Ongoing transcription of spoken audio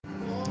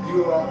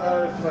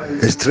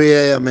It's 3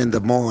 a.m. in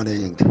the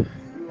morning.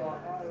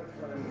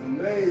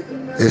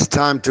 It's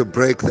time to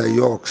break the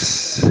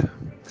yokes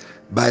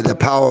by the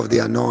power of the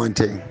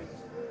anointing.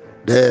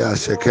 Dea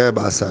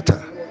shekeba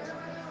sata.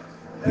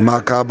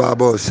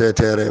 Makababo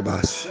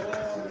seterebas.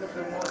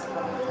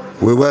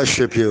 We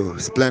worship you,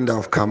 splendor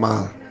of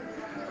Kamal.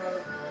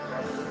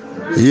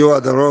 You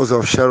are the rose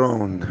of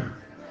Sharon.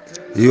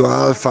 You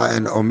are Alpha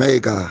and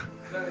Omega.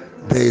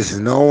 There is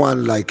no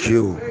one like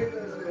you.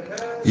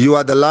 You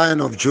are the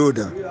Lion of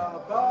Judah.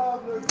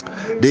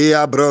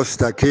 Dia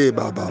brosta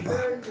kiba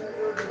baba.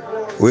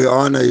 We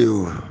honor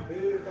you.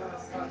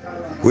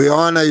 We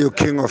honor you,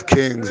 King of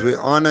Kings. We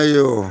honor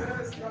you.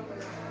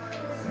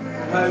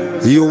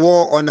 You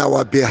war on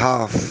our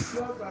behalf.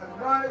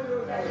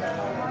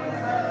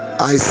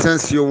 I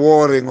sense you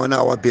warring on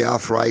our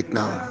behalf right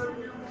now.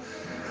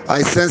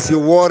 I sense you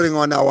warring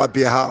on our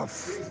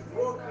behalf.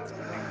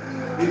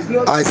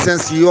 I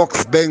sense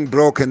yokes being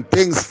broken,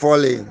 things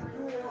falling.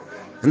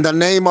 In the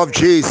name of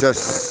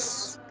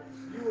Jesus,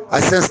 I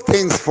sense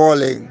things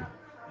falling,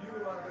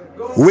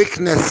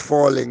 weakness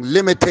falling,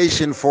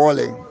 limitation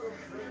falling,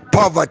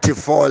 poverty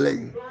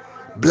falling,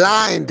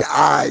 blind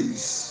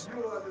eyes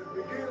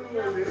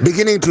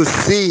beginning to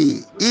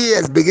see,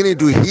 ears beginning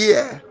to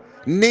hear,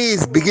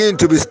 knees beginning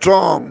to be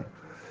strong,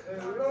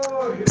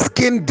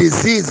 skin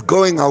disease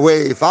going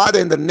away. Father,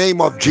 in the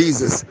name of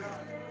Jesus,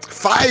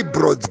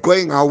 fibroids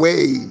going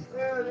away,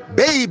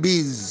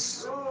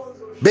 babies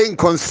being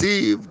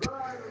conceived,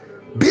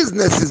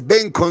 businesses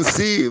being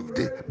conceived,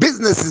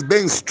 businesses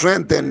being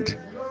strengthened.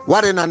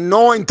 What an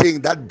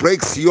anointing that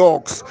breaks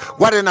yokes.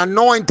 What an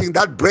anointing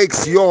that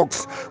breaks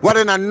yokes. What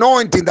an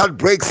anointing that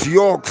breaks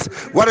yokes.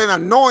 What an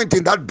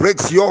anointing that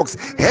breaks yokes.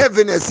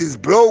 Heaviness is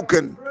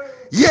broken.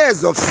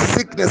 Years of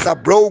sickness are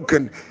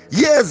broken.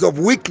 Years of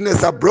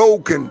weakness are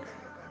broken.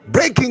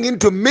 Breaking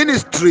into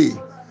ministry,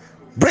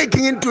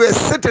 breaking into a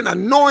certain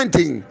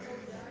anointing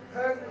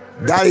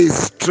that is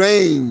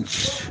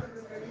strange,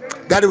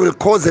 that will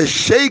cause a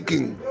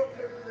shaking.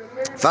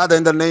 Father,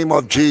 in the name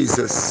of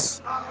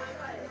Jesus,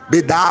 be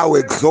thou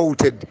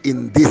exalted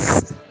in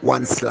this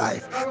one's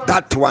life,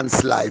 that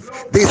one's life,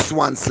 this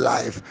one's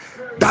life,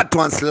 that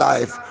one's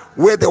life,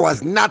 where there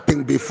was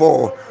nothing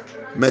before.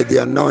 May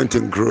the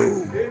anointing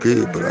grow.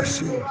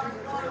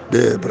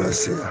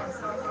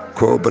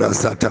 Cobra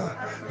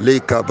Sata,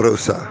 Lika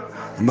Brosa,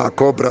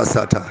 Makobra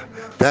Sata.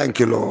 Thank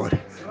you, Lord.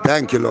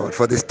 Thank you, Lord,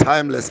 for this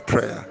timeless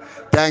prayer.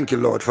 Thank you,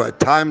 Lord, for a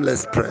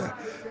timeless prayer.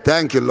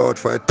 Thank you, Lord,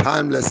 for a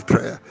timeless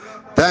prayer.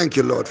 Thank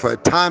you, Lord, for a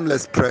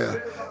timeless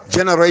prayer.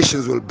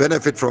 Generations will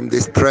benefit from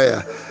this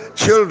prayer.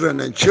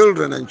 Children and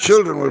children and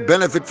children will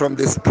benefit from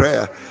this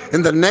prayer.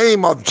 In the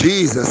name of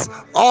Jesus,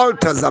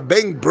 altars are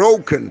being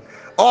broken.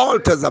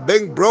 Altars are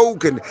being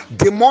broken.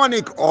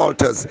 Demonic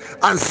altars,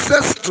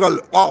 ancestral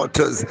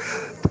altars.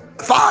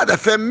 Father,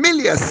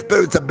 familiar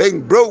spirits are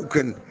being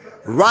broken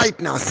right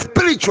now.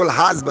 Spiritual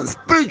husbands,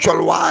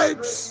 spiritual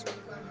wives.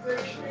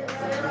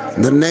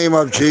 In the name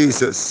of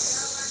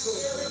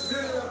Jesus.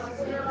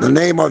 In the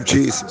name of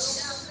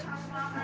Jesus.